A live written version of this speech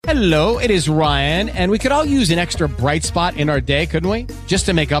Hello, it is Ryan, and we could all use an extra bright spot in our day, couldn't we? Just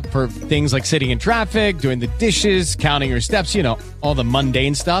to make up for things like sitting in traffic, doing the dishes, counting your steps, you know, all the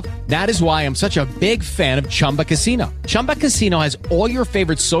mundane stuff. That is why I'm such a big fan of Chumba Casino. Chumba Casino has all your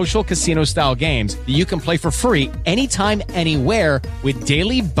favorite social casino-style games that you can play for free anytime, anywhere with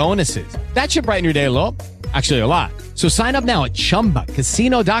daily bonuses. That should brighten your day a little. Actually, a lot. So sign up now at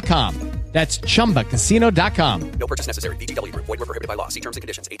ChumbaCasino.com. That's ChumbaCasino.com. No purchase necessary. VGW Group. Void where prohibited by law. See terms and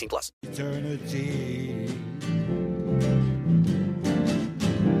conditions. 18 plus. Eternity.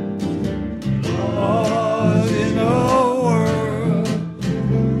 Lost in a world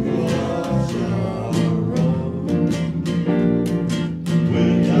of sorrow,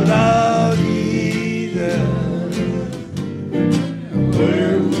 without Jesus,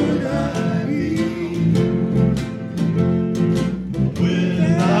 where would I be?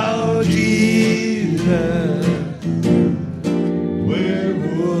 Without Jesus, where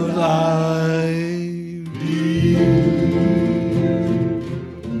would I be?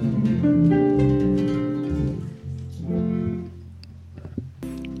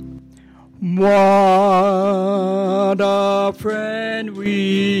 What a friend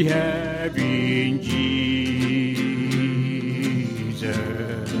we have in Jesus.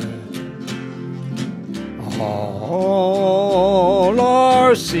 All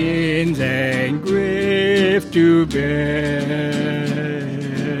our sins and grief to bear.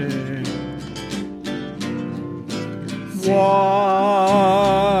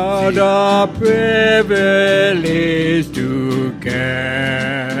 What a privilege to carry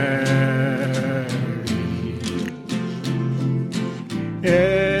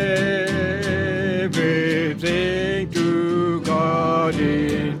everything to God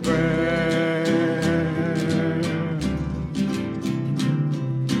in prayer.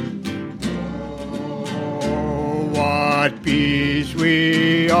 Oh, what peace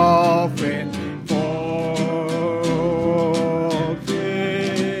we often forfeit.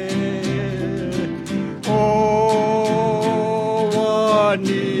 Oh, what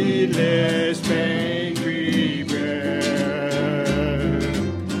needless pain we bear.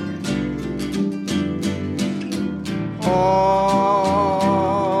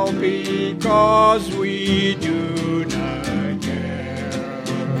 All because we do not carry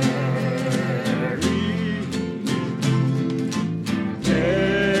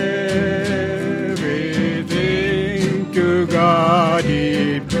everything to God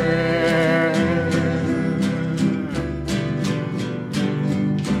in prayer.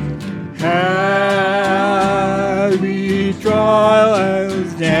 Have we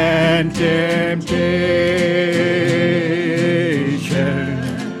trials and temptation?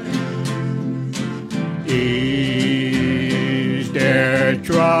 Is there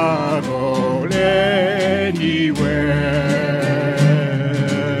trouble anywhere?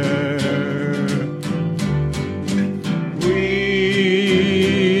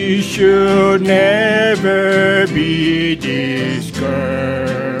 We should never be discouraged.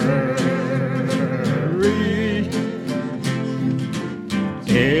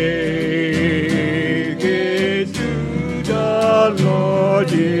 Take it to the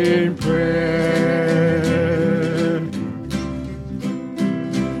Lord in prayer.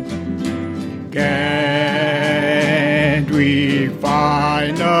 Can't we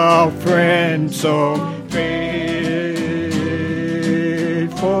find a friend so faithful,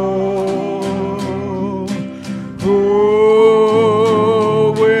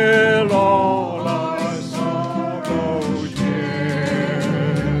 who will all our sorrows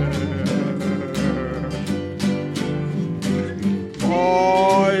share?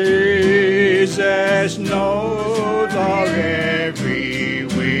 Voices knows our every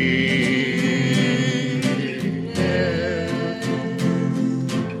way.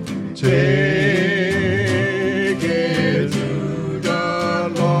 Take it to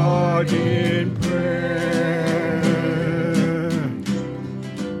the Lord in prayer.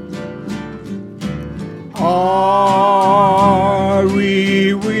 Are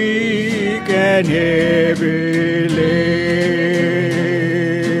we weak and heavy laden,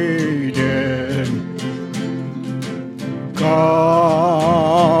 cumbered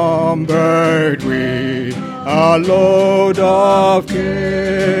with a load of care?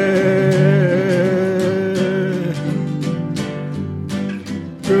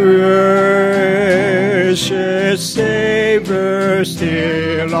 Precious Savior,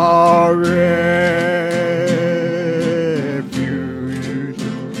 still our refuge.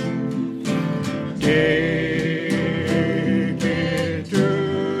 Take it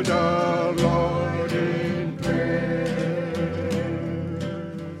to the Lord in prayer.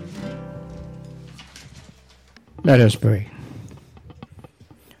 Let us pray.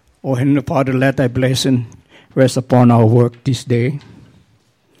 O Heavenly Father, let thy blessing rest upon our work this day.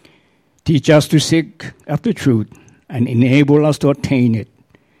 Teach us to seek after truth and enable us to attain it.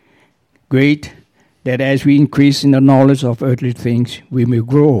 Great that as we increase in the knowledge of earthly things, we may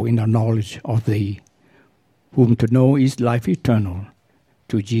grow in the knowledge of thee, whom to know is life eternal,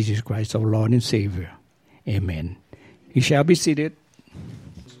 through Jesus Christ our Lord and Savior. Amen. You shall be seated.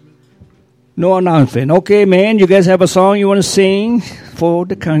 No announcement. Okay, man, you guys have a song you want to sing for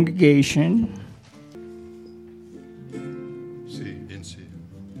the congregation?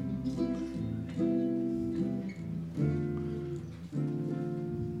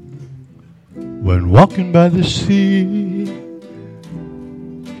 When walking by the sea,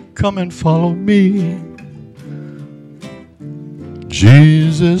 come and follow me.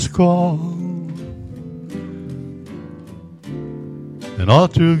 Jesus called, and all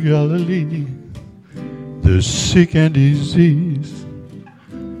through Galilee, the sick and diseased,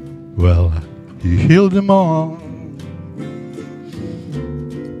 well, he healed them all.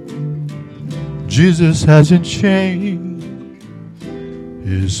 Jesus hasn't changed.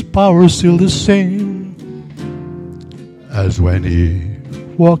 His power is still the same as when he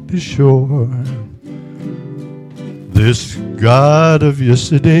walked the shore. This God of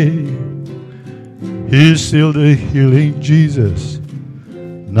yesterday, he's still the healing Jesus,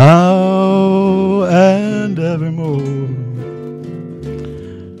 now and evermore.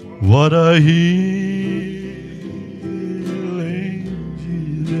 What a healing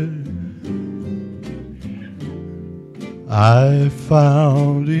Jesus I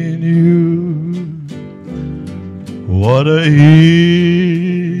found in you. What a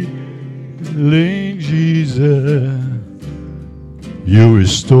healing Jesus you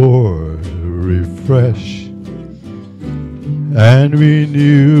restore, refresh, and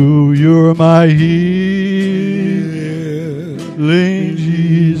renew. You're my healing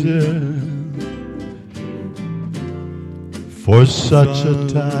Jesus. For such a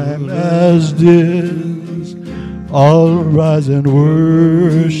time as this, I'll rise and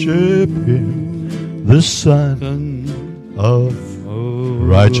worship him, the Son of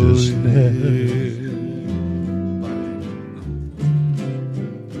righteousness.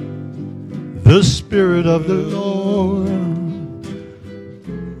 The Spirit of the Lord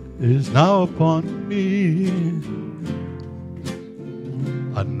is now upon me,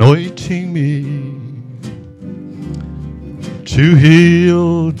 anointing me to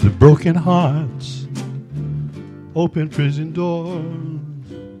heal the broken hearts, open prison doors,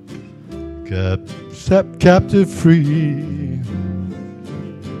 set captive free,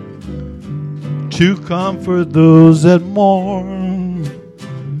 to comfort those that mourn,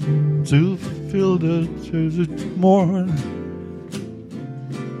 to fill the tears that mourn,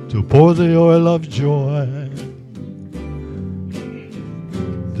 to pour the oil of joy,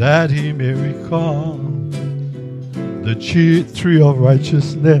 that he may recall the tree of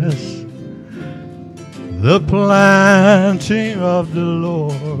righteousness, the planting of the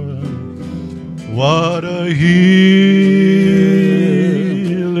Lord. What a healing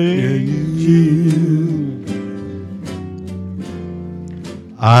Jesus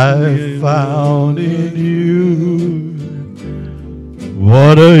I found in you.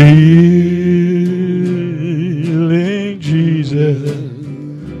 What a healing Jesus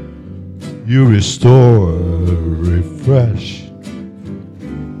you restore, refresh,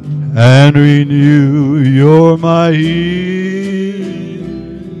 and renew. You're my healing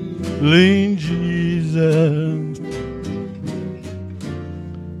Jesus.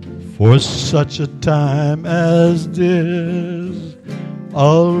 For such a time as this,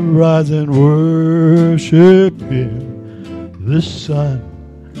 I'll rise and worship him, the Son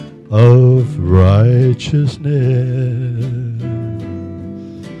of righteousness.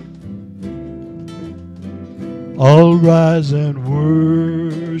 I'll rise and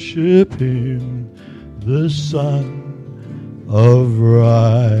worship him, the Son of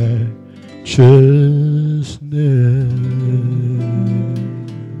righteousness.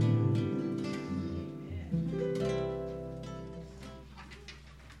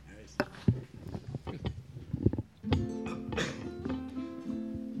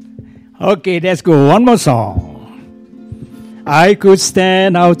 Okay, let's go. One more song. I could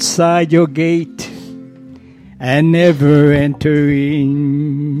stand outside your gate and never enter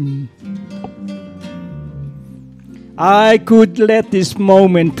in. I could let this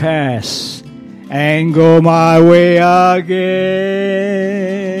moment pass and go my way again.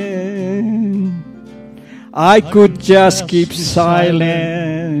 I could just keep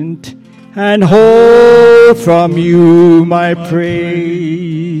silent and hold from you my praise.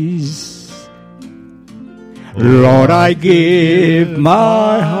 Lord, I give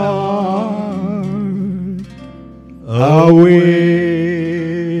my heart away.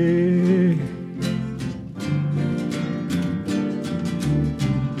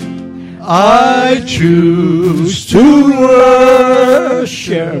 I choose to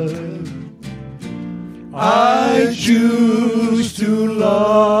worship. I choose to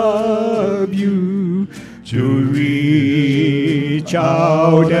love you, to reach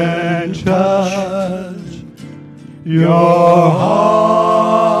out and touch your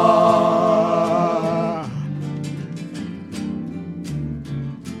heart.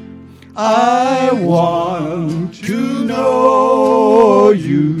 I want to know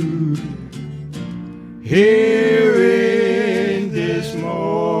you here in this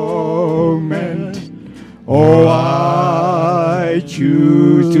moment. Oh, I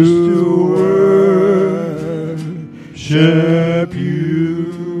choose to worship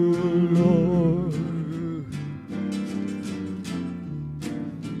you, Lord.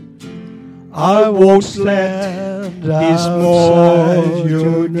 I won't stand this outside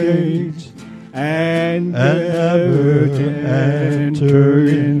your gates and never to enter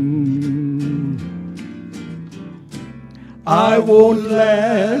in. I won't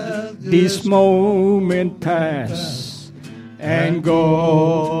let this moment pass and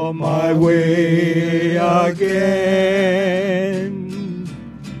go my way again.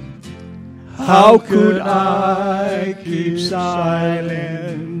 How could I keep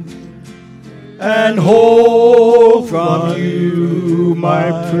silent and hold from you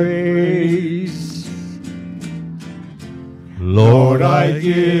my praise? Lord, I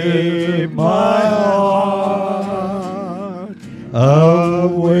give my heart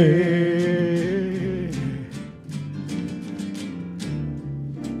away.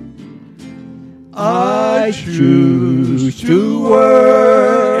 I choose to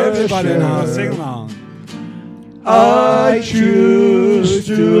worship. Everybody now, sing along. I choose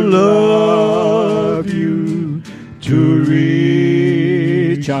to love you, to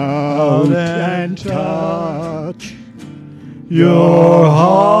reach out and touch your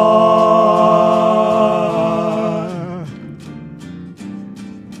heart.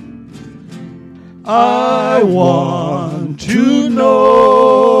 I want to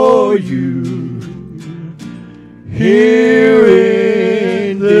know you here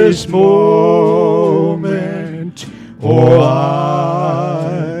in this moment. Oh,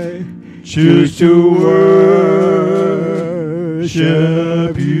 I choose to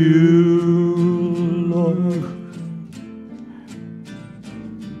worship you, Lord.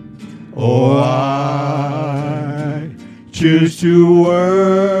 Oh, I choose to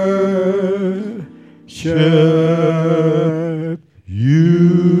worship you.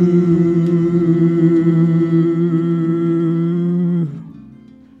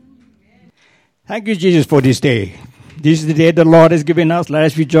 Thank you, Jesus, for this day. This is the day the Lord has given us. Let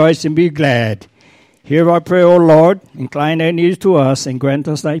us rejoice and be glad. Hear our prayer, O Lord. Incline thy ears to us and grant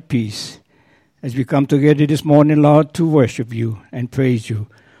us thy peace. As we come together this morning, Lord, to worship you and praise you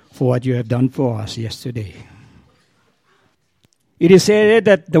for what you have done for us yesterday. It is said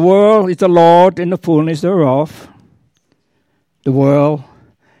that the world is the Lord and the fullness thereof, the world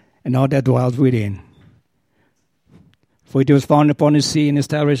and all that dwells within. For it was founded upon the sea and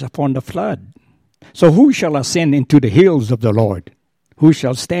established upon the flood. So who shall ascend into the hills of the Lord? Who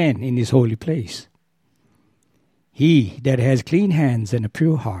shall stand in his holy place? He that has clean hands and a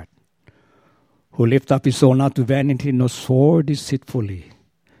pure heart, who lift up his soul not to vanity nor swore deceitfully.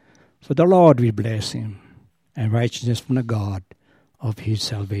 For the Lord will bless him, and righteousness from the God of his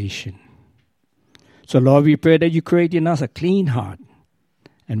salvation. So Lord, we pray that you create in us a clean heart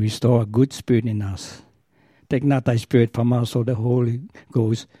and restore a good spirit in us. Take not thy spirit from us, O the Holy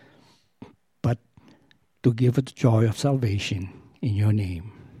Ghost, but to give us the joy of salvation in your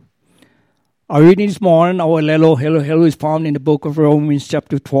name. Our reading this morning, our hello is found in the book of Romans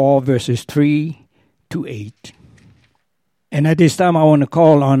chapter 12, verses 3 to 8. And at this time, I want to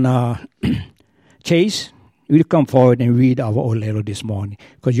call on Chase. Will come forward and read our hello this morning,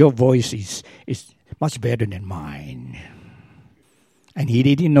 because your voice is much better than mine. And he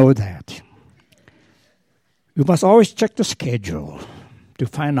didn't know that. You must always check the schedule to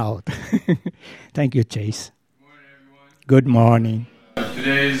find out. Thank you, Chase. Good morning, everyone. Good morning.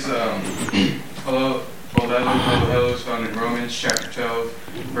 Today's hello is found in Romans chapter 12,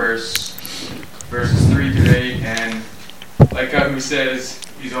 verses 3 to 8, and like how he says,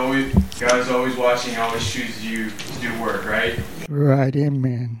 God is always watching, always chooses you to do work, right? Right,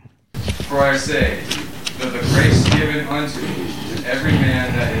 amen. For I say, that the grace given unto every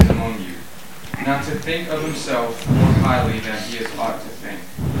man that is among you, not to think of himself more highly than he is ought to think,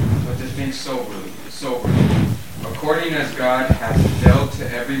 but to think soberly, according as God hath dealt to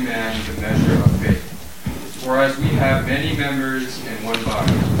every man the measure of faith. For as we have many members in one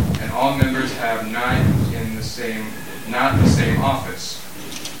body, and all members have not the same office,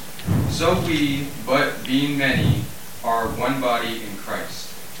 so we, but being many, are one body in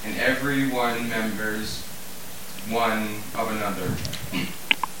Christ, and every one members one of another.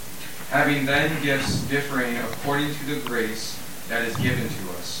 Having then gifts differing according to the grace that is given to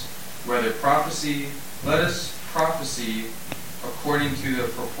us, whether prophecy, let us prophesy according to the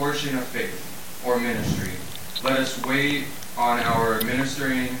proportion of faith, or ministry. Let us wait on our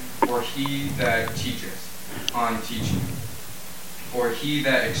ministering, or he that teacheth, on teaching, or he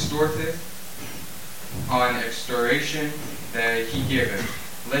that exhorteth, on exhortation that he giveth.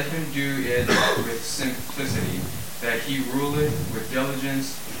 Let him do it with simplicity, that he ruleth with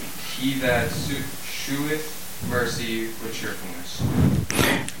diligence, he that sheweth mercy with cheerfulness.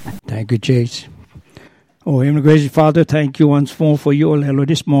 Thank you, Chase. Oh, Heavenly Gracious Father, thank you once more for your hello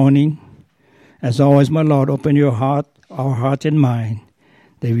this morning. As always, my Lord, open your heart, our heart and mind,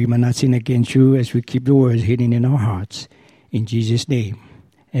 that we may not sin against you as we keep the words hidden in our hearts. In Jesus' name,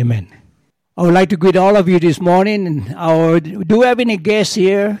 amen. I would like to greet all of you this morning. Do we have any guests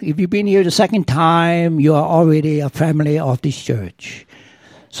here? If you've been here the second time, you are already a family of this church.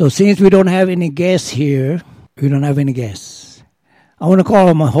 So since we don't have any guests here, we don't have any guests. I want to call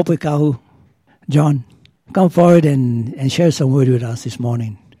on my Hopikahu, John. Come forward and share some word with us this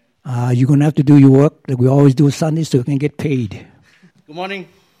morning. You're going to have to do your work like we always do Sundays so you can get paid. Good morning.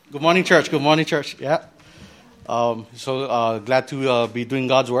 Good morning, church. Good morning, church. Yeah. Glad to be doing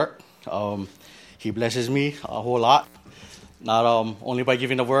God's work. He blesses me a whole lot. Not only by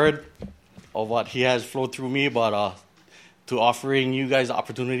giving the word of what he has flowed through me, but to offering you guys the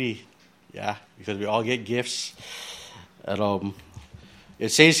opportunity. Yeah, because we all get gifts. And it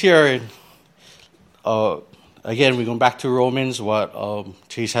says here, again, we're going back to Romans, what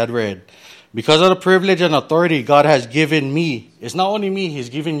Chase had read. Because of the privilege and authority God has given me, it's not only me, he's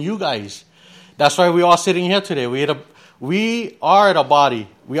given you guys. That's why we're all sitting here today. We are the body.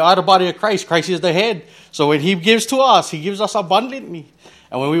 We are the body of Christ. Christ is the head. So when he gives to us, he gives us abundantly.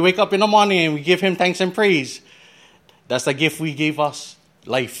 And when we wake up in the morning and we give him thanks and praise, that's the gift we gave us,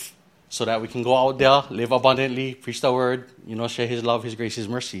 life, so that we can go out there, live abundantly, preach the word, share his love, his grace, his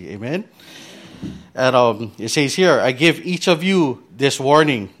mercy. Amen. And it says here, I give each of you this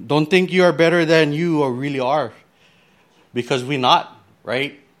warning. Don't think you are better than you or really are. Because we're not,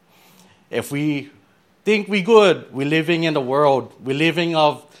 right? If we think we good, we're living in the world. We're living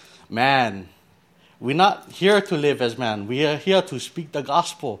of man. We're not here to live as man. We are here to speak the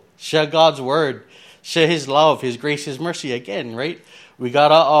gospel, share God's word, share his love, his grace, his mercy. Again, right? We got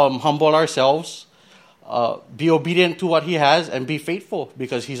to humble ourselves, be obedient to what he has, and be faithful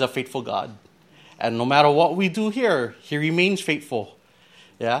because he's a faithful God. And no matter what we do here, he remains faithful.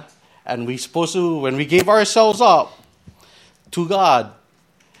 Yeah? And we're supposed to, when we gave ourselves up to God,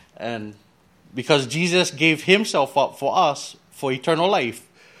 and because Jesus gave himself up for us, for eternal life,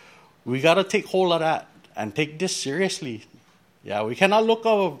 we got to take hold of that and take this seriously. Yeah, we cannot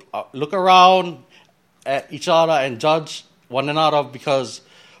look around at each other and judge one another because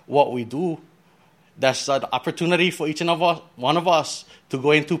what we do. That's an opportunity for each and one of us to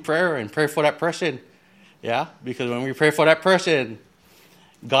go into prayer and pray for that person. Yeah, because when we pray for that person,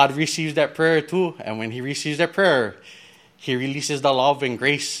 God receives that prayer too. And when he receives that prayer, he releases the love and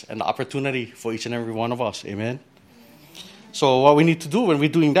grace and the opportunity for each and every one of us. Amen. So what we need to do when we're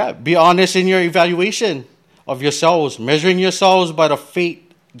doing that, be honest in your evaluation of yourselves, measuring yourselves by the faith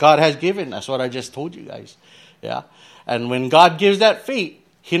God has given. That's what I just told you guys. Yeah. And when God gives that faith,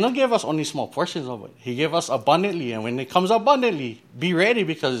 he don't give us only small portions of it. He gave us abundantly. And when it comes abundantly, be ready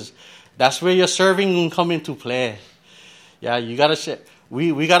because that's where your serving will come into play. Yeah, you got to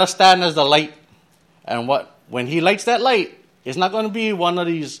we got to stand as the light. And when he lights that light, it's not going to be one of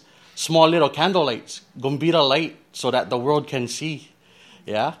these small little candle lights. It's going to be the light so that the world can see.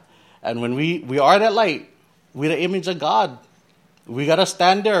 Yeah? And when we are that light, we're the image of God. We got to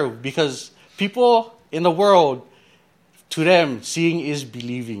stand there because people in the world, to them, seeing is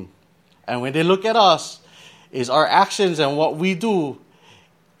believing. And when they look at us, is our actions and what we do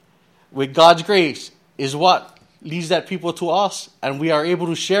with God's grace is what leads that people to us. And we are able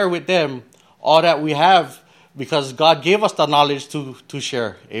to share with them all that we have because God gave us the knowledge to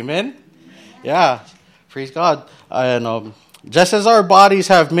share. Amen? Yeah. Praise God. And just as our bodies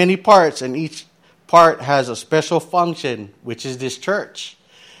have many parts and each part has a special function, which is this church.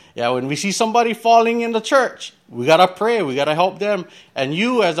 Yeah, when we see somebody falling in the church, we got to pray. We got to help them. And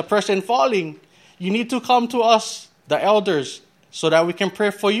you, as a person falling, you need to come to us, the elders, so that we can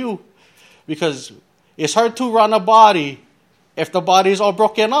pray for you. Because it's hard to run a body if the body is all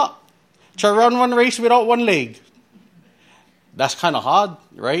broken up. To run one race without one leg, that's kind of hard,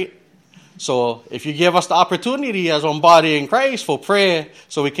 right? So if you give us the opportunity as one body in Christ for prayer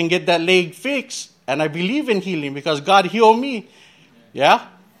so we can get that leg fixed, and I believe in healing because God healed me. Yeah?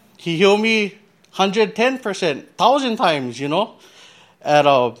 He healed me 110%, 1,000 times, you know.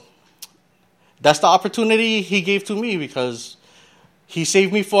 And that's the opportunity he gave to me because he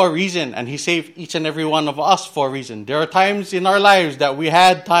saved me for a reason, and he saved each and every one of us for a reason. There are times in our lives that we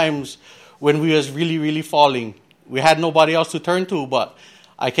had times when we was really, really falling. We had nobody else to turn to, but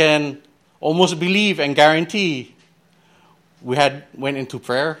I can almost believe and guarantee we had went into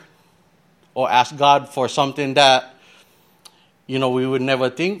prayer or asked God for something that, you know, we would never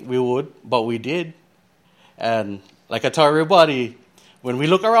think we would, but we did. And like I tell everybody, when we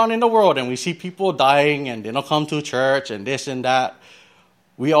look around in the world and we see people dying and they don't come to church and this and that,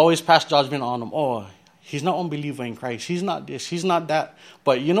 we always pass judgment on them. Oh, he's not an unbeliever in Christ. He's not this. He's not that.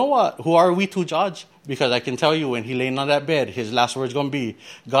 But you know what? Who are we to judge? Because I can tell you when he laying on that bed, his last word's going to be,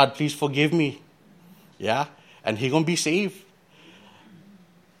 God, please forgive me. Yeah? And he going to be saved.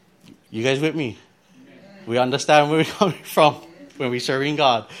 You guys with me? We understand where we're coming from when we're serving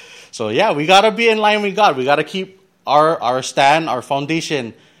God. So yeah, we got to be in line with God. We got to keep our stand, our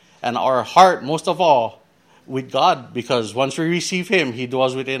foundation, and our heart, most of all, with God. Because once we receive him, he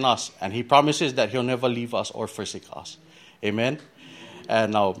dwells within us. And he promises that he'll never leave us or forsake us. Amen?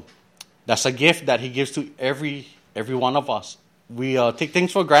 And that's a gift that he gives to every one of us. We take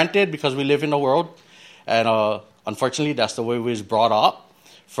things for granted because we live in the world. And unfortunately, that's the way we was brought up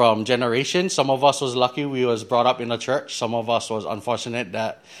from generations. Some of us was lucky we was brought up in a church. Some of us was unfortunate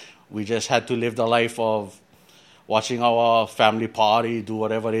that we just had to live the life of watching our family party, do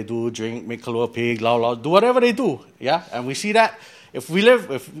whatever they do, drink, make a little pig, do whatever they do. Yeah, and we see that if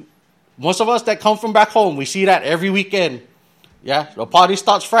most of us that come from back home, we see that every weekend. Yeah, the party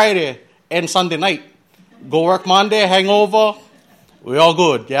starts Friday, ends Sunday night. Go work Monday, hangover, we all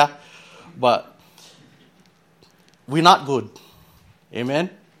good. Yeah, but we're not good. Amen.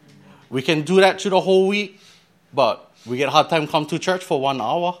 We can do that through the whole week, but we get a hard time come to church for 1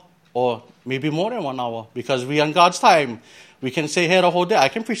 hour or maybe more than 1 hour because we on God's time. We can stay here the whole day. I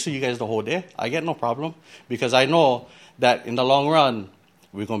can preach to you guys the whole day. I get no problem because I know that in the long run,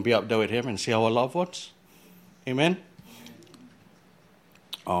 we're going to be up there with him and see our loved ones. Amen.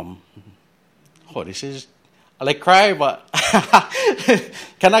 This is, I like cry, but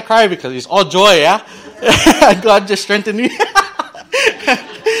can I cry because it's all joy, yeah? God just strengthened me.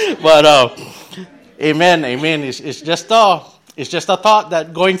 But amen. It's just a thought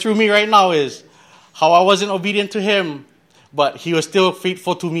that going through me right now is how I wasn't obedient to him, but he was still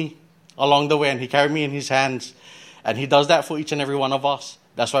faithful to me along the way, and he carried me in his hands, and he does that for each and every one of us.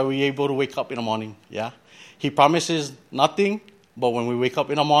 That's why we're able to wake up in the morning. Yeah, he promises nothing, but when we wake up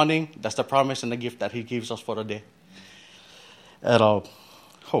in the morning, that's the promise and the gift that he gives us for the day. And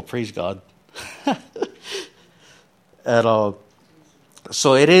praise God. And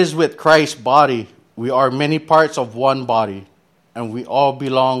so it is with Christ's body. We are many parts of one body, and we all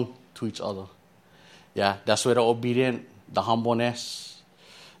belong to each other. Yeah, that's where the obedient, the humbleness,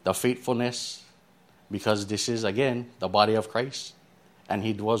 the faithfulness, because this is, again, the body of Christ, and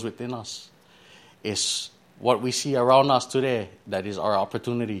he dwells within us. It's what we see around us today that is our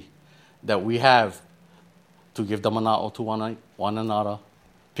opportunity that we have to give the manao to one another,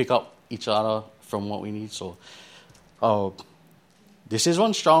 pick up each other from what we need. So, this is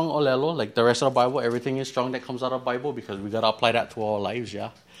one strong olelo, like the rest of the Bible. Everything is strong that comes out of the Bible because we got to apply that to our lives,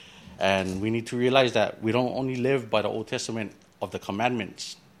 yeah? And we need to realize that we don't only live by the Old Testament of the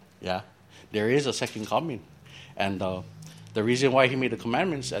commandments, yeah? There is a second coming. And the reason why he made the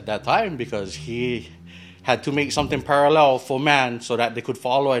commandments at that time, because he had to make something parallel for man so that they could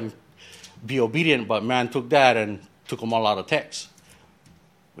follow and be obedient, but man took that and took them all out of text.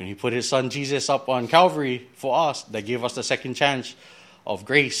 When he put his son Jesus up on Calvary for us, that gave us the second chance of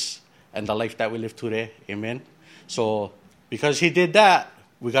grace and the life that we live today. Amen. So because he did that,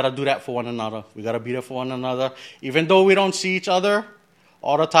 we got to do that for one another. We got to be there for one another. Even though we don't see each other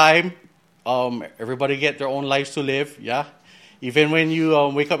all the time, everybody get their own lives to live, yeah? Even when you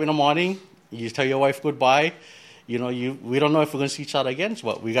wake up in the morning, you tell your wife goodbye. We don't know if we're going to see each other again,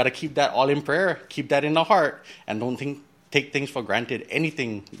 but we got to keep that all in prayer. Keep that in the heart, and don't take things for granted.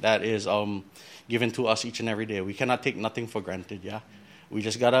 Anything that is given to us each and every day, we cannot take nothing for granted, yeah? We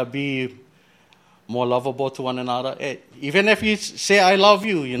just got to be more lovable to one another. Even if you say, I love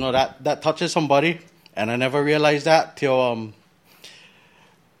you, that touches somebody. And I never realized that till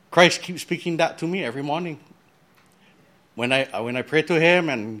Christ keeps speaking that to me every morning. when I pray to him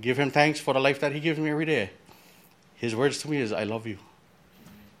and give him thanks for the life that he gives me every day, his words to me is, I love you.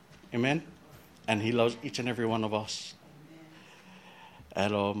 Amen? And he loves each and every one of us.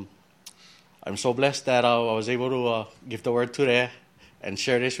 And I'm so blessed that I was able to give the word today and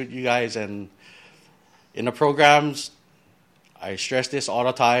share this with you guys. And in the programs, I stress this all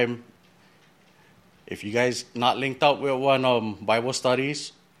the time. If you guys not linked up with one Bible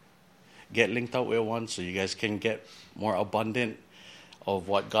studies, get linked up with one so you guys can get more abundant of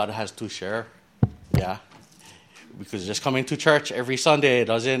what God has to share. Yeah. Because just coming to church every Sunday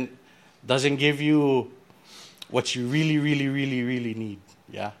doesn't give you what you really, really, really, really need.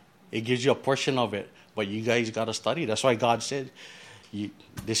 Yeah. It gives you a portion of it, but you guys got to study. That's why God said,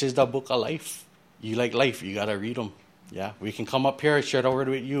 this is the book of life. You like life, you got to read them. Yeah. We can come up here, share the word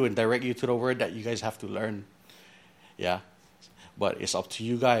with you, and direct you to the word that you guys have to learn. Yeah. But it's up to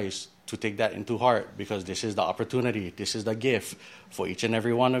you guys to take that into heart, because this is the opportunity, this is the gift for each and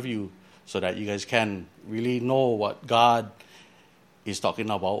every one of you, so that you guys can really know what God is talking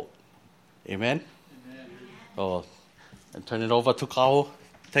about. Amen? Amen. So, and turn it over to Kao.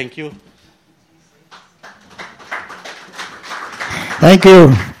 Thank you. Thank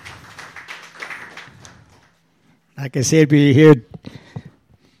you. Like I said, we're here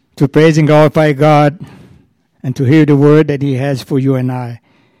to praise and glorify God and to hear the word that He has for you and I.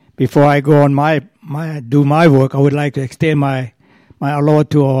 Before I go on do my work, I would like to extend my aloha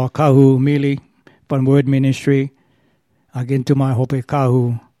to our kahu Mili from Word Ministry, again to my hope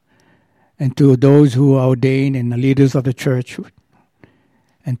kahu, and to those who are ordained and the leaders of the church,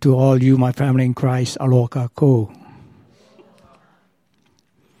 and to all you, my family in Christ, aloha kako.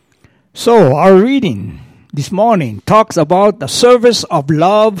 So, our reading this morning talks about the service of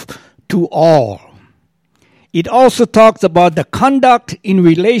love to all. It also talks about the conduct in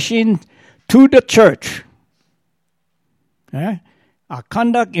relation to the church. Our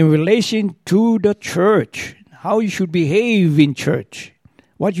conduct in relation to the church. How you should behave in church.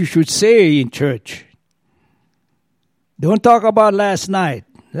 What you should say in church. Don't talk about last night.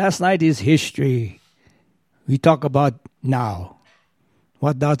 Last night is history. We talk about now.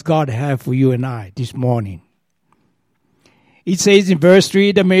 What does God have for you and I this morning? It says in verse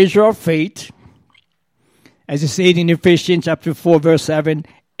 3, the measure of faith. As it said in Ephesians chapter 4, verse 7,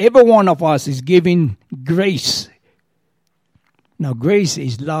 every one of us is given grace. Now, grace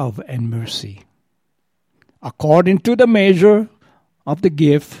is love and mercy. According to the measure of the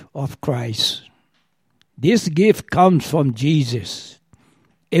gift of Christ. This gift comes from Jesus.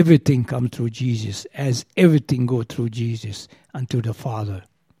 Everything comes through Jesus, as everything goes through Jesus unto the Father.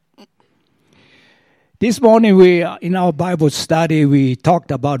 This morning, in our Bible study, we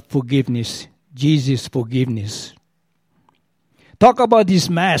talked about forgiveness. Jesus' forgiveness. Talk about this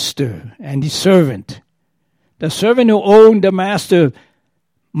master and this servant. The servant who owned the master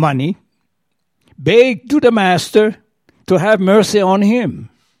money begged to the master to have mercy on him.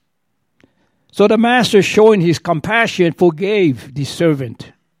 So the master, showing his compassion, forgave the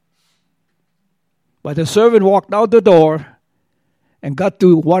servant. But the servant walked out the door and got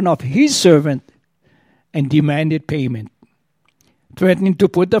to one of his servants and demanded payment, threatening to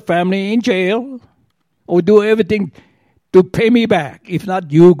put the family in jail or do everything to pay me back. If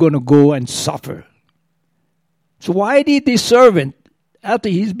not, you're going to go and suffer. So why did this servant, after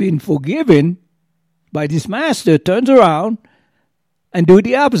he's been forgiven by this master, turns around and do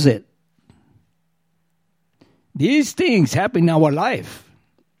the opposite? These things happen in our life.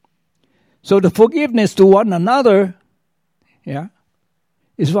 So the forgiveness to one another,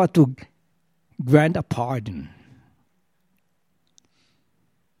 is what to grant a pardon.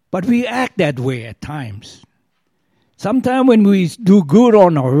 But we act that way at times. Sometimes when we do good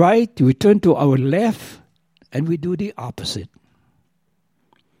on our right, we turn to our left and we do the opposite.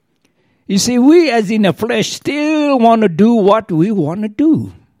 You see, we as in the flesh still want to do what we want to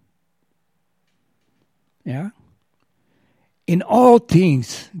do. Yeah? In all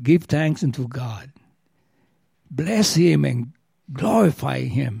things, give thanks unto God. Bless Him and glorify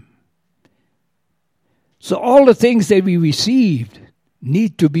Him. So all the things that we received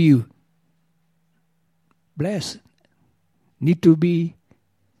need to be blessed, need to be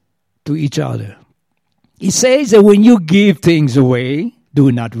to each other. It says that when you give things away,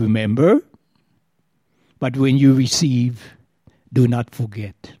 do not remember, but when you receive, do not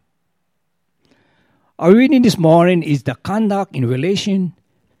forget. Our reading this morning is the conduct in relation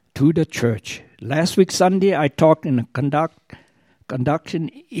to the church. Last week Sunday, I talked in the conduction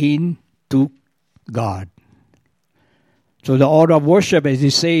into God. So the order of worship, as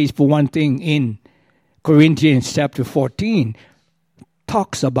it says, for one thing, in Corinthians chapter 14,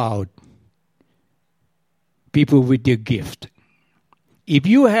 talks about people with their gift. If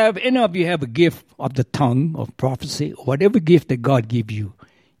you have, any of you have a gift of the tongue, of prophecy, whatever gift that God gives you,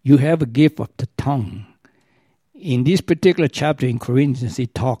 you have a gift of the tongue. In this particular chapter in Corinthians,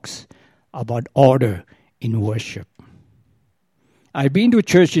 it talks about order in worship. I've been to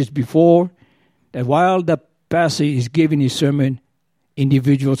churches before that while the pastor is giving his sermon,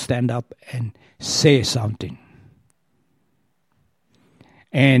 individuals stand up and say something.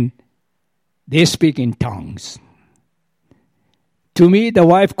 And they speak in tongues. To me, the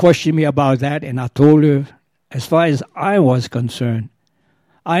wife questioned me about that, and I told her, as far as I was concerned,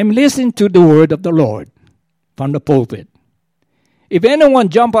 I'm listening to the word of the Lord from the pulpit. If anyone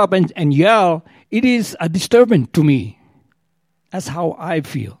jump up and yell, it is a disturbance to me. That's how I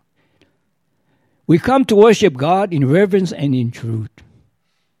feel. We come to worship God in reverence and in truth.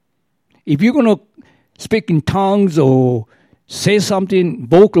 If you're going to speak in tongues or say something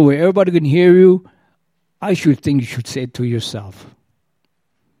vocal where everybody can hear you, I should think you should say it to yourself.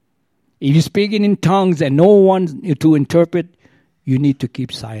 If you're speaking in tongues and no one to interpret, you need to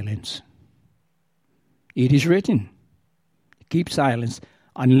keep silence. It is written, keep silence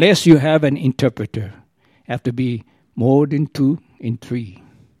unless you have an interpreter. Have to be more than 2 and 3.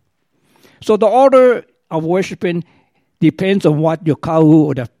 So the order of worshiping depends on what your kahu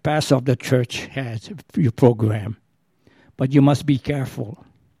or the pastor of the church has, your program. But you must be careful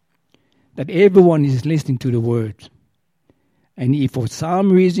that everyone is listening to the words. And if for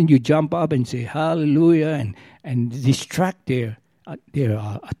some reason you jump up and say hallelujah and distract their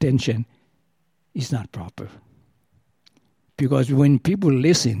attention, it's not proper. Because when people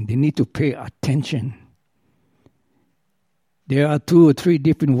listen, they need to pay attention. There are 2 or 3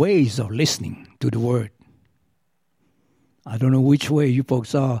 different ways of listening to the word. I don't know which way you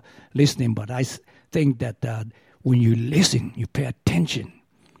folks are listening, but I think that when you listen, you pay attention.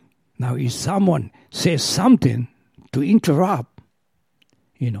 Now, if someone says something to interrupt,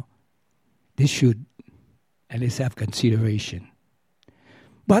 this should at least have consideration.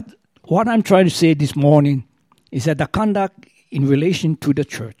 But what I'm trying to say this morning is that the conduct in relation to the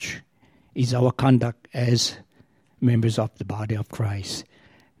church is our conduct as members of the body of Christ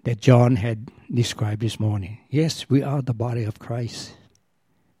that John had described this morning. Yes, we are the body of Christ.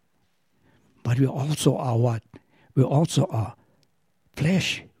 But we also are what? We also are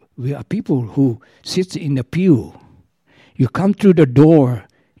flesh. We are people who sit in the pew. You come through the door,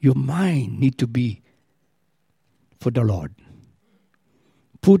 your mind need to be for the Lord.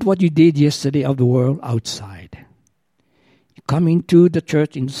 Put what you did yesterday of the world outside. You come into the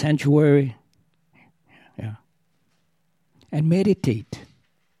church, in the sanctuary, and meditate.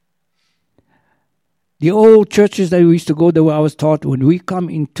 The old churches that we used to go, that I was taught, when we come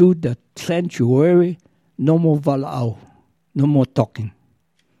into the sanctuary, no more vala'au, no more talking.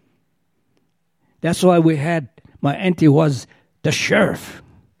 That's why my auntie was the sheriff.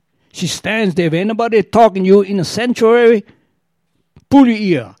 She stands there. If anybody talking to you in a sanctuary, pull your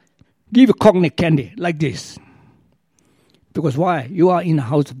ear. Give a cognac candy like this. Because why? You are in the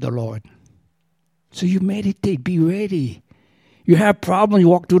house of the Lord. So you meditate, be ready. You have problems, you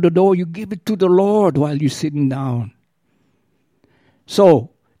walk through the door, you give it to the Lord while you're sitting down.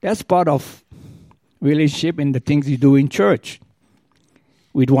 So that's part of relationship and the things you do in church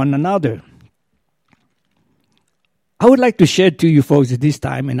with one another. I would like to share to you folks at this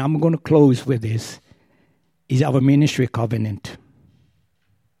time, and I'm going to close with this, is our ministry covenant.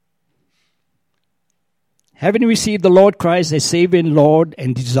 Having received the Lord Christ as Savior and Lord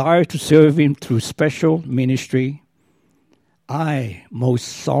and desire to serve Him through special ministry, I most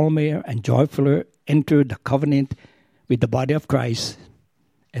solemnly and joyfully enter the covenant with the body of Christ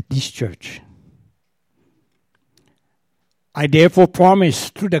at this church. I therefore promise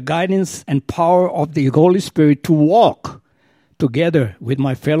through the guidance and power of the Holy Spirit to walk together with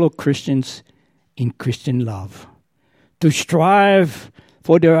my fellow Christians in Christian love, to strive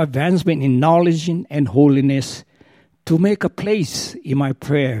for their advancement in knowledge and holiness, to make a place in my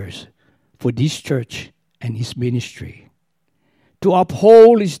prayers for this church and its ministry, to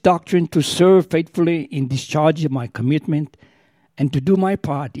uphold its doctrine, to serve faithfully in discharging my commitment, and to do my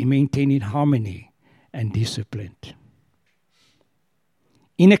part in maintaining harmony and discipline.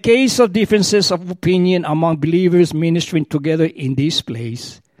 In a case of differences of opinion among believers ministering together in this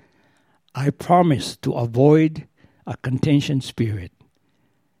place, I promise to avoid a contentious spirit.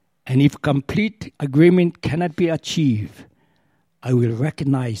 And if complete agreement cannot be achieved, I will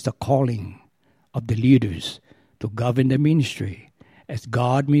recognize the calling of the leaders to govern the ministry as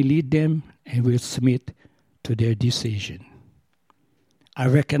God may lead them, and will submit to their decision. I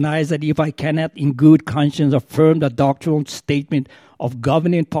recognize that if I cannot in good conscience affirm the doctrinal statement of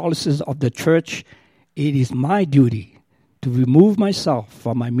governing policies of the church it is my duty to remove myself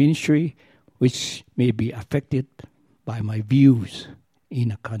from my ministry, which may be affected by my views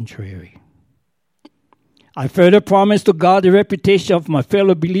in a contrary. I further promise to guard the reputation of my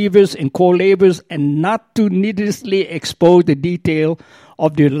fellow believers and co-laborers and not to needlessly expose the detail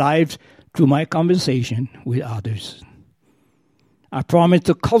of their lives through my conversation with others. I promise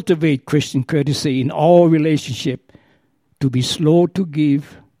to cultivate Christian courtesy in all relationship, to be slow to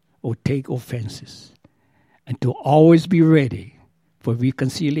give or take offenses, and to always be ready for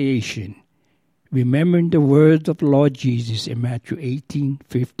reconciliation, remembering the words of the Lord Jesus in Matthew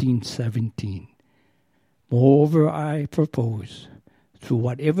 18:15-17. Moreover, I propose, through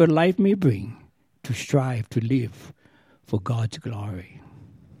whatever life may bring, to strive to live for God's glory.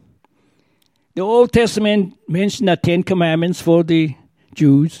 The Old Testament mentioned the 10 Commandments for the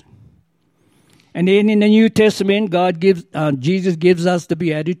Jews. And then in the New Testament, Jesus gives us the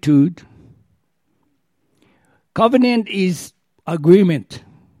Beatitude. Covenant is agreement.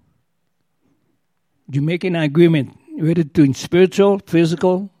 You make an agreement, whether to spiritual,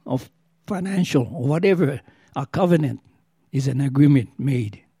 physical, or financial, or whatever. A covenant is an agreement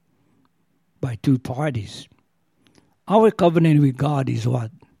made by two parties. Our covenant with God is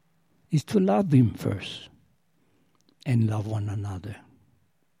what? Is to love Him first and love one another.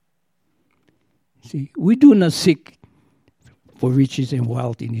 See, we do not seek for riches and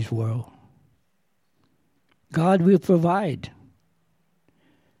wealth in this world. God will provide.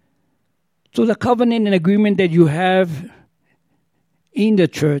 So the covenant and agreement that you have in the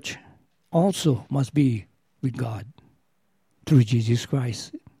church also must be with God through Jesus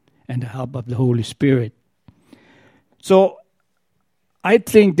Christ and the help of the Holy Spirit. So I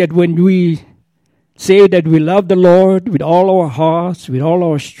think that when we say that we love the Lord with all our hearts, with all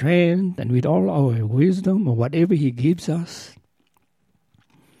our strength, and with all our wisdom, or whatever He gives us,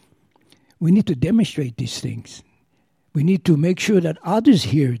 we need to demonstrate these things. We need to make sure that others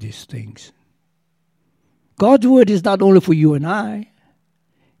hear these things. God's word is not only for you and I,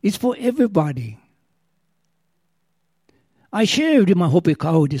 it's for everybody. I shared with my Hopi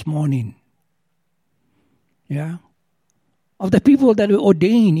Kau this morning, of the people that were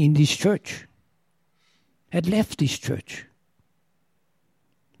ordained in this church, had left this church.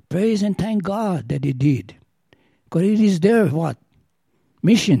 Praise and thank God that they did. Because it is their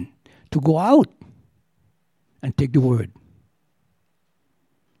mission to go out and take the word.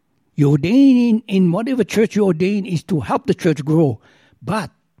 You ordain in whatever church you ordain is to help the church grow.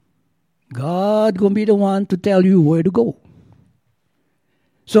 But God going to be the one to tell you where to go.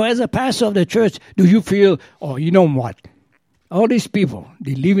 So as a pastor of the church, do you feel, you know what? All these people,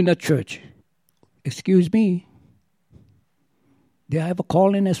 they live in the church. Excuse me. They have a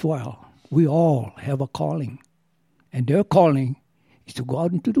calling as well. We all have a calling. And their calling is to go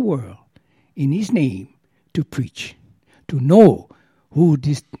out into the world in His name to preach, to know who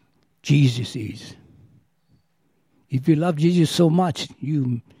this Jesus is. If you love Jesus so much,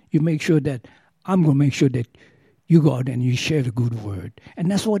 you make sure that I'm going to make sure that you go out and you share the good word.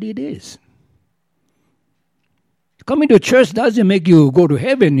 And that's what it is. Coming to church doesn't make you go to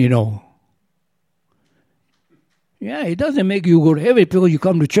heaven, Yeah, it doesn't make you go to heaven because you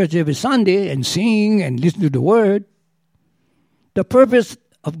come to church every Sunday and sing and listen to the word. The purpose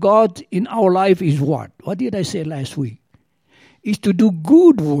of God in our life is what? What did I say last week? Is to do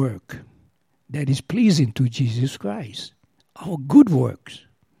good work that is pleasing to Jesus Christ. Our good works.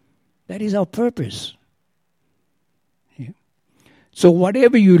 That is our purpose. So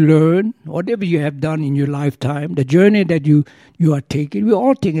whatever you learn, whatever you have done in your lifetime, the journey that you are taking, we're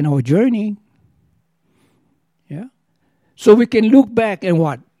all taking our journey. Yeah. So we can look back and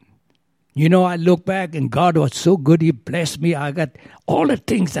what? I look back and God was so good, He blessed me. I got all the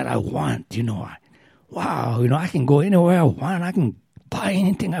things that I want, I can go anywhere I want. I can buy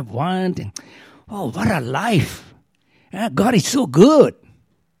anything I want. And, what a life. Yeah, God is so good.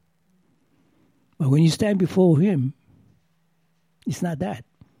 But when you stand before Him, it's not that.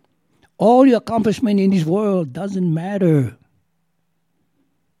 All your accomplishment in this world doesn't matter.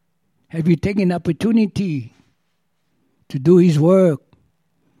 Have you taken opportunity to do His work?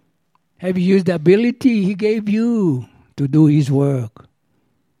 Have you used the ability He gave you to do His work?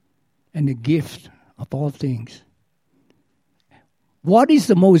 And the gift of all things. What is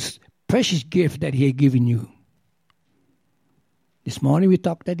the most precious gift that He has given you? This morning we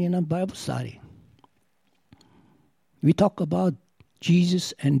talked that in a Bible study. We talked about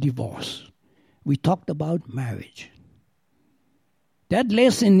Jesus and divorce. We talked about marriage. That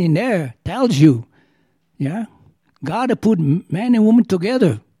lesson in there tells you, God had put man and woman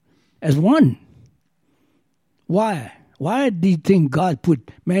together as one. Why? Why do you think God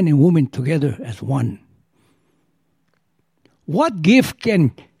put man and woman together as one? What gift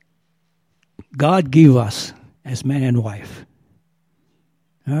can God give us as man and wife?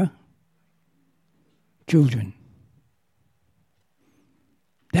 Huh? Children.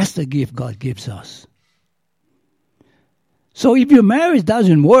 That's the gift God gives us. So if your marriage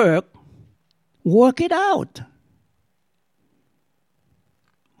doesn't work it out.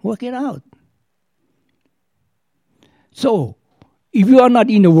 Work it out. So, if you are not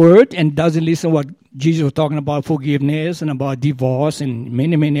in the Word and doesn't listen what Jesus was talking about forgiveness and about divorce and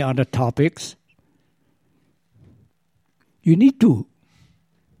many, many other topics, you need to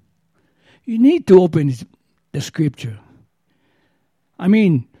open the Scripture. I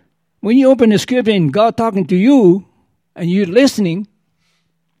mean, when you open the Scripture and God talking to you and you're listening,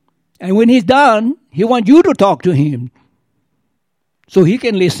 and when He's done, He wants you to talk to Him so He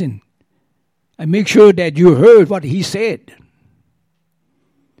can listen and make sure that you heard what He said.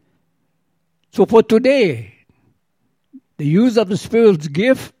 So for today, the use of the Spirit's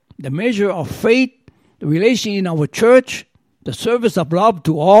gift, the measure of faith, the relation in our church, the service of love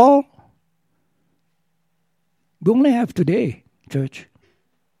to all, we only have today, church.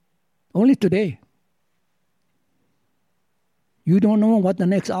 Only today. You don't know what the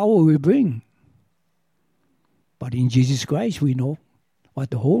next hour will bring. But in Jesus Christ, we know what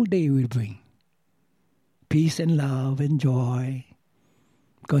the whole day will bring. Peace and love and joy.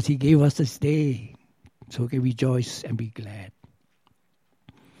 Because He gave us this day. So we can rejoice and be glad.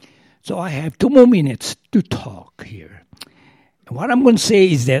 So I have 2 more minutes to talk here. And what I'm going to say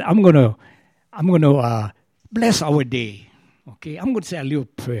is that I'm going to bless our day. Okay, I'm going to say a little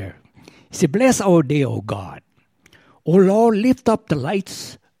prayer. He said, bless our day, O God. O Lord, lift up the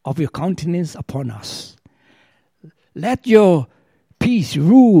lights of your countenance upon us. Let your peace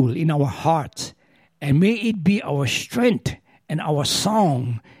rule in our hearts, and may it be our strength and our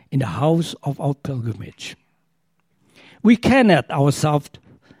song in the house of our pilgrimage. We cannot ourselves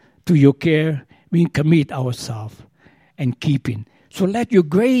to your care, we commit ourselves and keeping. So let your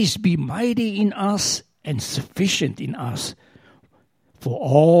grace be mighty in us and sufficient in us for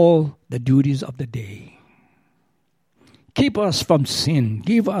all the duties of the day. Keep us from sin.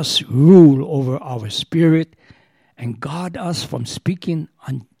 Give us rule over our spirit and guard us from speaking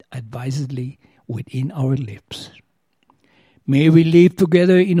unadvisedly within our lips. May we live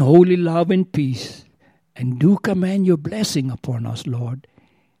together in holy love and peace, and do command your blessing upon us, Lord,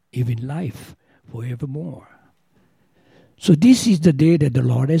 even life forevermore. So this is the day that the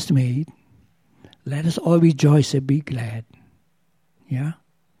Lord has made. Let us all rejoice and be glad. Yeah?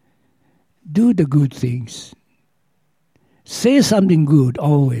 Do the good things. Say something good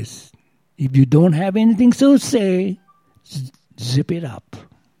always. If you don't have anything to say, zip it up.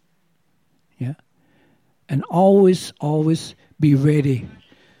 Yeah? And always be ready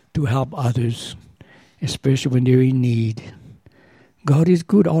to help others, especially when they're in need. God is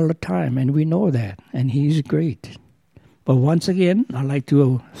good all the time, and we know that, and He is great. But once again, I'd like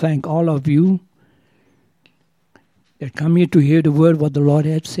to thank all of you that come here to hear the word what the Lord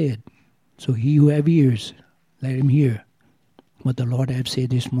has said. So he who have ears, let him hear what the Lord has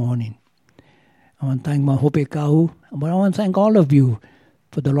said this morning. I want to thank my Hope Kau, but I want to thank all of you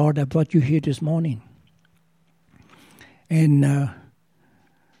for the Lord that brought you here this morning. And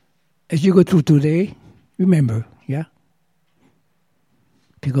as you go through today, remember, yeah?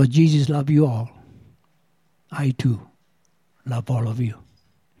 Because Jesus loved you all. I too love all of you.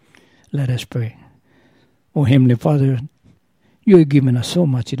 Let us pray. Oh, Heavenly Father, you have given us so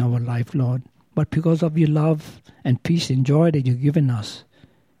much in our life, Lord. But because of your love and peace and joy that you've given us,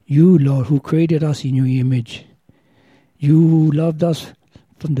 you, Lord, who created us in your image, you loved us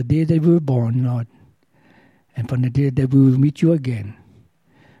from the day that we were born, Lord, and from the day that we will meet you again.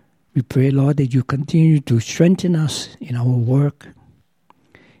 We pray, Lord, that you continue to strengthen us in our work.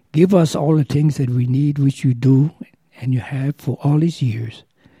 Give us all the things that we need, which you do and you have for all these years.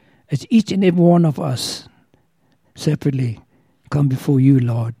 As each and every one of us separately come before you,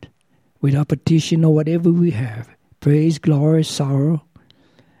 Lord, with our petition or whatever we have, praise, glory, sorrow,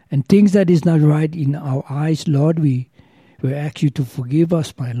 and things that is not right in our eyes, Lord, we ask you to forgive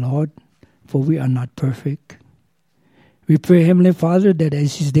us, my Lord, for we are not perfect. We pray, Heavenly Father, that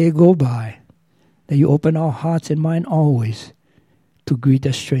as this day go by, that you open our hearts and mind always to greet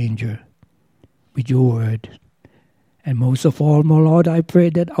a stranger with your word. And most of all, my Lord, I pray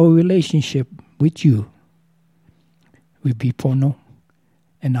that our relationship with you will be pono,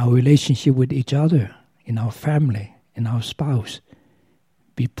 and our relationship with each other, in our family, in our spouse,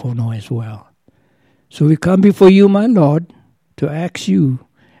 be pono as well. So we come before you, my Lord, to ask you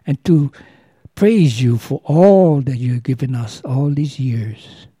and to praise you for all that you have given us all these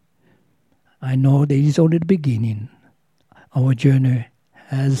years. I know that it's only the beginning. our journey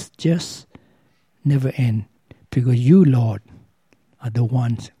has just never end, because you, Lord, are the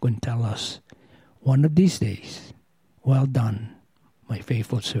ones going to tell us one of these days, well done, my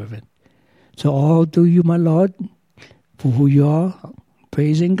faithful servant. So all to you, my Lord, for who you are,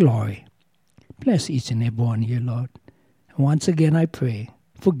 praise and glory. Bless each and every one here, Lord. And once again I pray,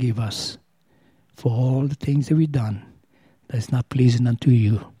 forgive us for all the things that we've done that's not pleasing unto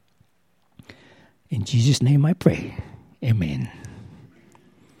you. In Jesus' name I pray. Amen.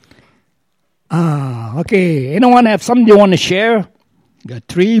 Okay. Anyone have something you want to share? Got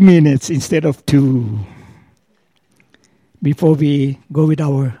 3 minutes instead of 2. Before we go with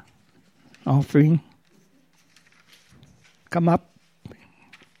our offering. Come up.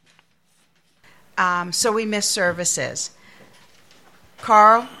 So we miss services.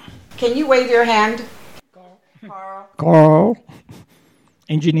 Carl, can you wave your hand? Carl,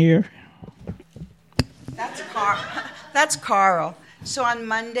 engineer. That's Carl. So on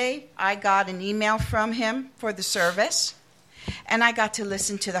Monday, I got an email from him for the service, and I got to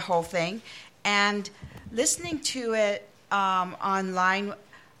listen to the whole thing. And listening to it online,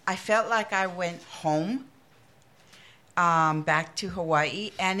 I felt like I went home, back to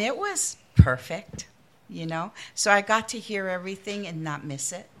Hawaii, and it was perfect, you know. So I got to hear everything and not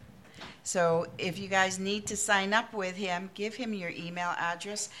miss it. So if you guys need to sign up with him, give him your email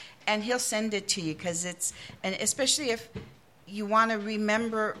address, and he'll send it to you, because it's, and especially if you want to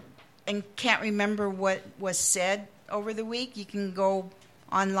remember and can't remember what was said over the week, you can go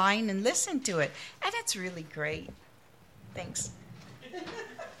online and listen to it, and it's really great. Thanks.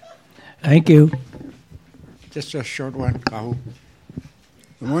 Thank you. Just a short one, Kahu.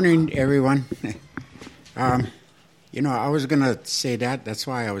 Good morning, everyone. I was going to say that. That's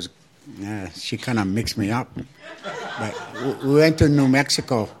why I was, she kind of mixed me up. But we went to New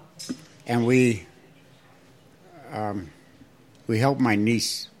Mexico, and we helped my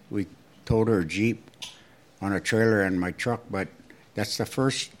niece. We towed her Jeep on a trailer and my truck, but that's the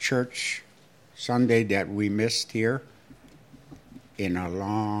first church Sunday that we missed here in a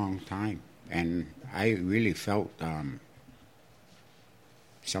long time. And I really felt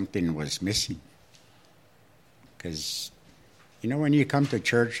something was missing. Because, when you come to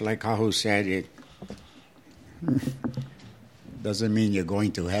church, like Kahu said, it doesn't mean you're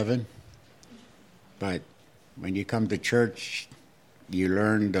going to heaven. But when you come to church, you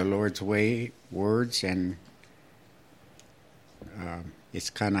learn the Lord's words, and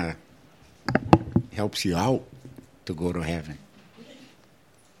it's kind of helps you out to go to heaven.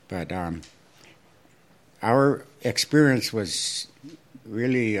 But our experience was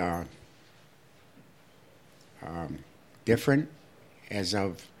really different.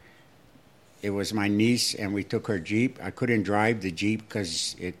 It was my niece, and we took her Jeep. I couldn't drive the Jeep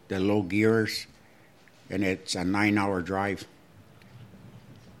because the low gears, and it's a 9-hour drive.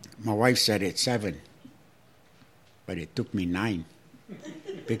 My wife said it's 7, but it took me 9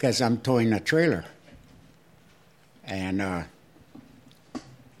 because I'm towing a trailer. And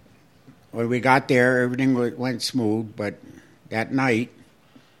when we got there, everything went smooth, but that night,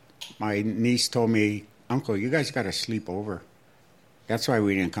 my niece told me, "Uncle, you guys got to sleep over." That's why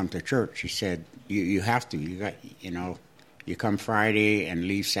we didn't come to church. She said, you have to. You come Friday and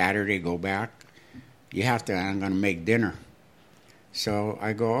leave Saturday, go back. You have to, I'm going to make dinner. So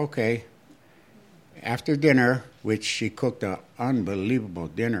I go, okay. After dinner, which she cooked an unbelievable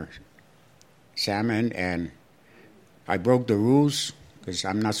dinner, salmon, and I broke the rules because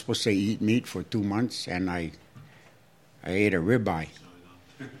I'm not supposed to eat meat for 2 months, and I ate a ribeye.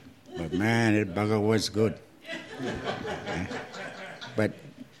 But man, that bugger was good. But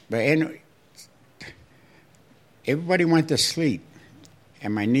anyway, everybody went to sleep,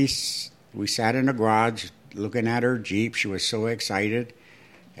 and my niece, we sat in the garage looking at her Jeep. She was so excited,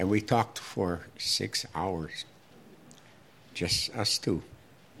 and we talked for 6 hours, just us two.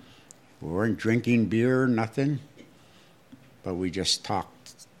 We weren't drinking beer, nothing, but we just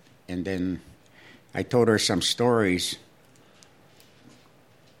talked. And then I told her some stories.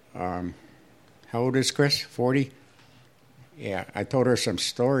 How old is Chris? 40? Yeah, I told her some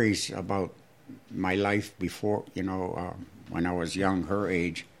stories about my life before, when I was young, her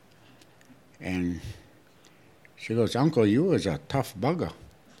age. And she goes, "Uncle, you was a tough bugger."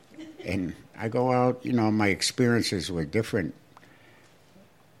 And I go out, my experiences were different.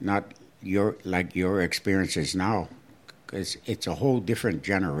 Not your experiences now, because it's a whole different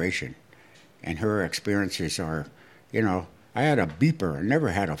generation. And her experiences are, I had a beeper. I never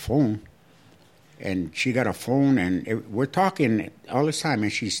had a phone. And she got a phone, and we're talking all the time,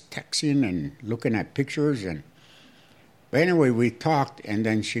 and she's texting and looking at pictures. But anyway, we talked, and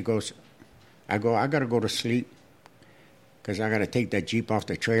then she goes, I got to go to sleep. because I got to take that Jeep off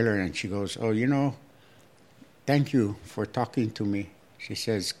the trailer. And she goes, oh, you know, thank you for talking to me. She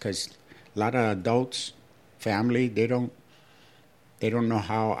says, because a lot of adults, family, they don't know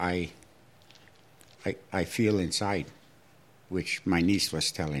how I feel inside, which my niece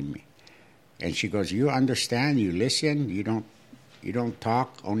was telling me. And she goes, you understand, you listen, you don't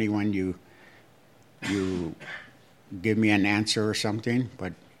talk, only when you give me an answer or something.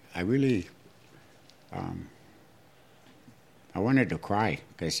 But I really, I wanted to cry,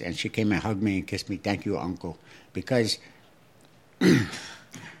 and she came and hugged me and kissed me. Thank you, Uncle, because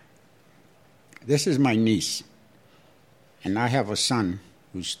this is my niece, and I have a son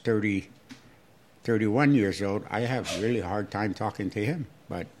who's 31 years old. I have a really hard time talking to him,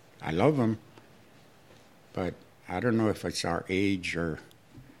 but I love him. But I don't know if it's our age or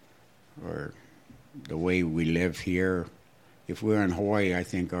the way we live here. If we're in Hawaii, I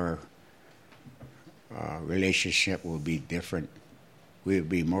think our relationship will be different. We'll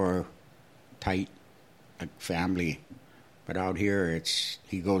be more tight, like family. But out here, it's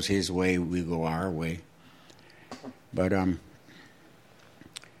he goes his way, we go our way. But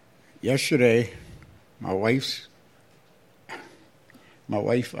yesterday, my wife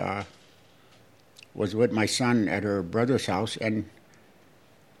was with my son at her brother's house, and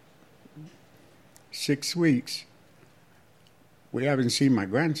 6 weeks we haven't seen my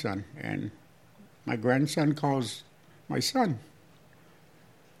grandson, and my grandson calls my son.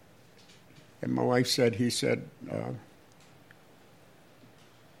 And my wife said, he said,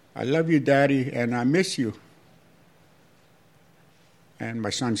 I love you, Daddy, and I miss you. And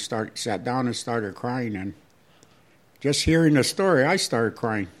my son sat down and started crying, and just hearing the story, I started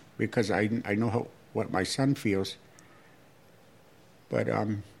crying because I know what my son feels. But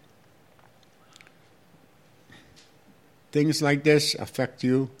things like this affect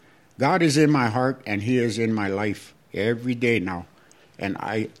you. God is in my heart, and He is in my life every day now. And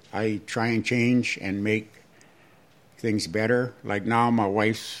I try and change and make things better. Like now,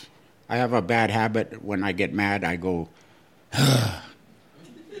 I have a bad habit. When I get mad, I go,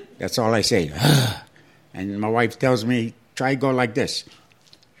 that's all I say. And my wife tells me, try go like this.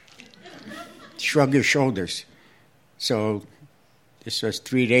 Shrug your shoulders. So this was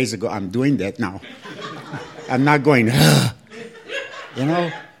 3 days ago. I'm doing that now. I'm not going, you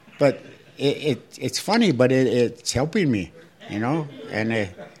know. But it's funny, but it's helping me, you know. And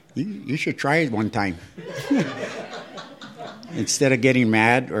you should try it one time. Instead of getting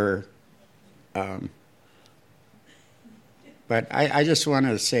mad or... But I just want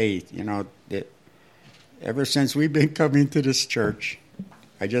to say, you know, that ever since we've been coming to this church,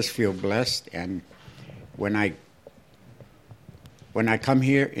 I just feel blessed. And when I come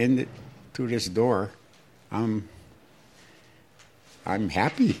here through this door, I'm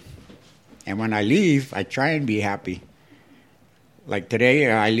happy. And when I leave, I try and be happy. Like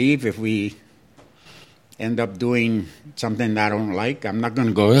today, I leave. If we end up doing something that I don't like, I'm not going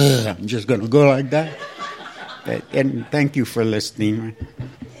to go, I'm just going to go like that. And thank you for listening.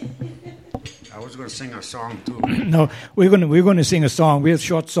 I was going to sing a song too. No, we're going to sing a song, real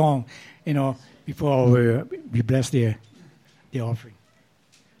short song, you know, before we bless the offering.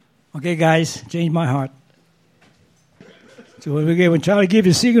 Okay, guys, change my heart. So when Charlie gives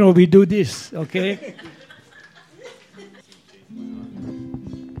a signal, we do this, okay?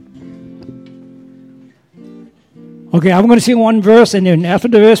 Okay, I'm going to sing one verse, and then after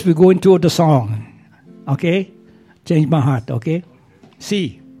the verse, we go into the song. Okay? Change my heart, okay?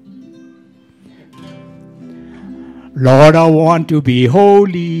 See. Lord, I want to be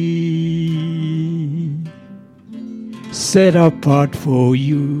holy, set apart for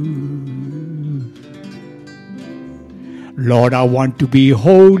you. Lord, I want to be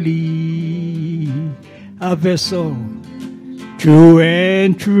holy, a vessel true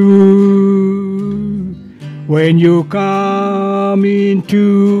and true. When you come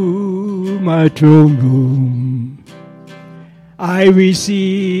into my throne room, I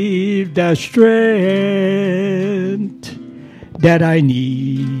receive the strength that I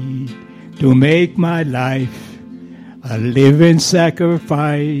need to make my life a living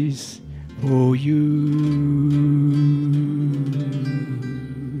sacrifice for you.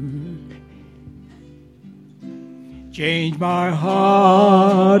 Change my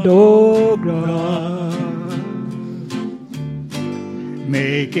heart, oh God.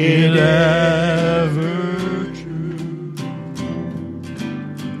 Make it ever true.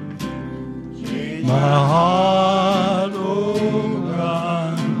 Change my heart, oh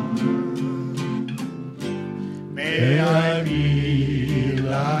God. May I be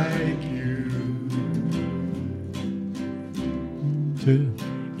like you.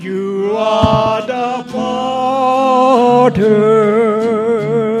 You are the potter,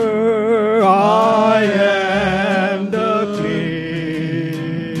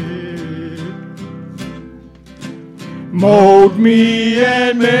 Mold me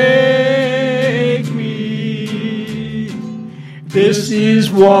and make me. This is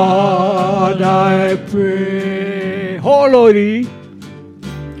what I pray. Holy,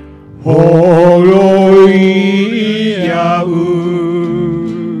 holy Yahweh,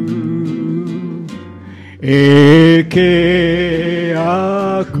 eke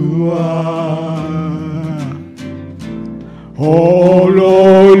akua.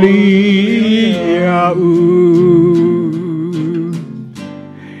 Holy Yahweh,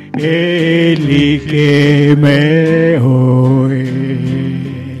 elike me hoe.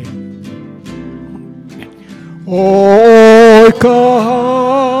 O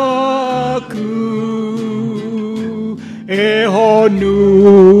kahaku e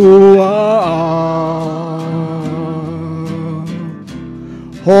honua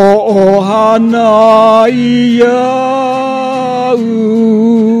ho'ohana ia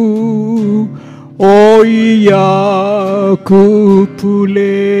o ia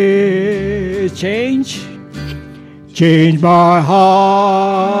kupule. Change my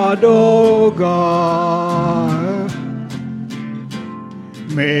heart, oh God,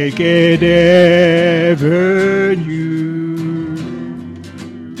 make it ever new.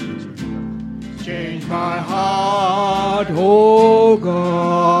 Change my heart, oh God,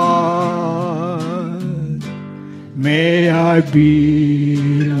 may I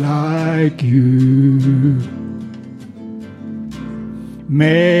be like you.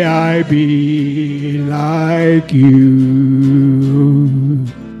 May I be like you.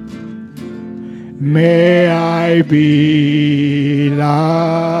 May I be like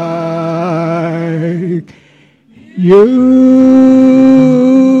you.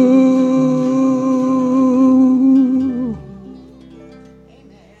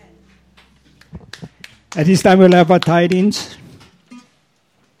 At this time we'll have our tidings.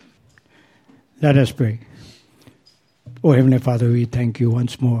 Let us pray. Oh, Heavenly Father, we thank you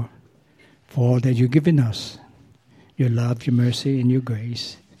once more for all that you've given us, your love, your mercy, and your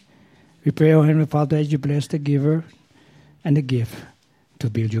grace. We pray, oh Heavenly Father, as you bless the giver and the gift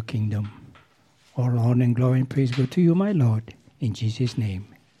to build your kingdom. All honor and glory and praise go to you, my Lord. In Jesus' name,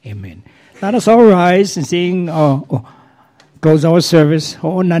 amen. Let us all rise and sing, close our service.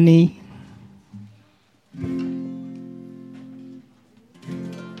 Oh, Nani.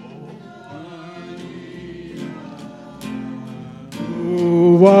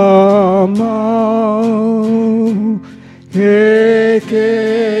 Wamau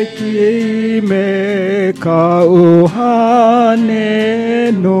heke kime kauhane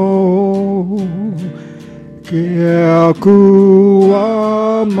no ke aku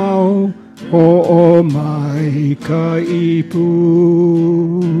wamau o mai ka ipu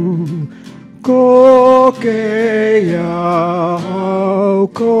ko ke yao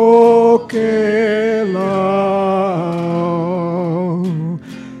ko ke lao.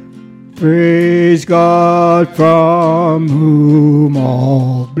 Praise God from whom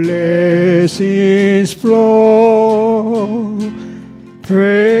all blessings flow.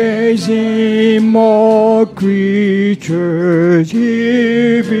 Praise Him, all creatures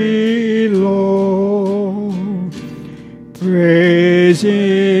here below. Praise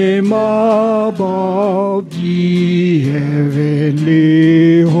Him above the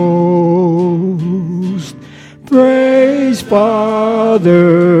heavenly host. Praise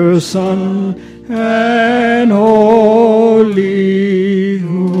Father, Son, and Holy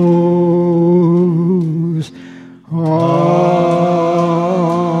Ghost.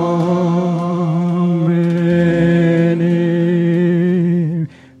 Amen.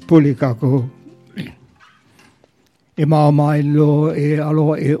 Pulikako. E mai lo e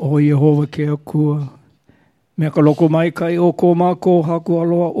aloha e o Yehova ke akua. Me ka loko mai kai o ko mako haku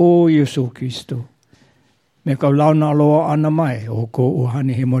aloha o Yesu Kristo. Me ka launa aloha ana mai o ko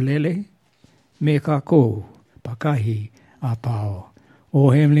uhane he molele. Me ka ko pakahi a pao.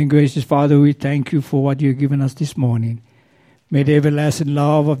 Oh, Heavenly and gracious Father, we thank you for what you have given us this morning. May the everlasting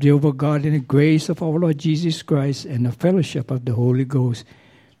love of Jehovah God and the grace of our Lord Jesus Christ and the fellowship of the Holy Ghost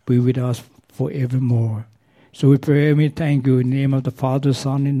be with us forevermore. So we pray and we thank you in the name of the Father,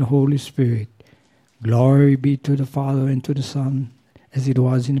 Son, and the Holy Spirit. Glory be to the Father and to the Son, as it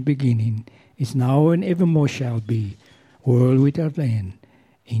was in the beginning, is now and evermore shall be, world without end.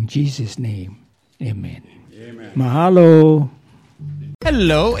 In Jesus' name, amen. Amen. Mahalo.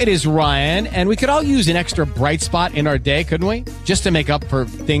 Hello, it is Ryan, and we could all use an extra bright spot in our day, couldn't we? Just to make up for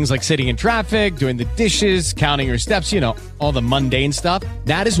things like sitting in traffic, doing the dishes, counting your steps, all the mundane stuff.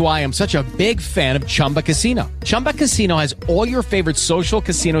 That is why I'm such a big fan of Chumba Casino. Chumba Casino has all your favorite social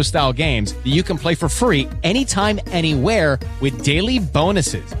casino-style games that you can play for free anytime, anywhere with daily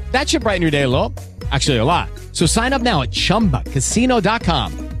bonuses. That should brighten your day a little. Actually, a lot. So sign up now at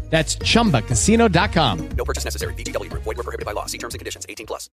ChumbaCasino.com. That's ChumbaCasino.com. No purchase necessary. VGW Group. Void were prohibited by law. See terms and conditions. 18+.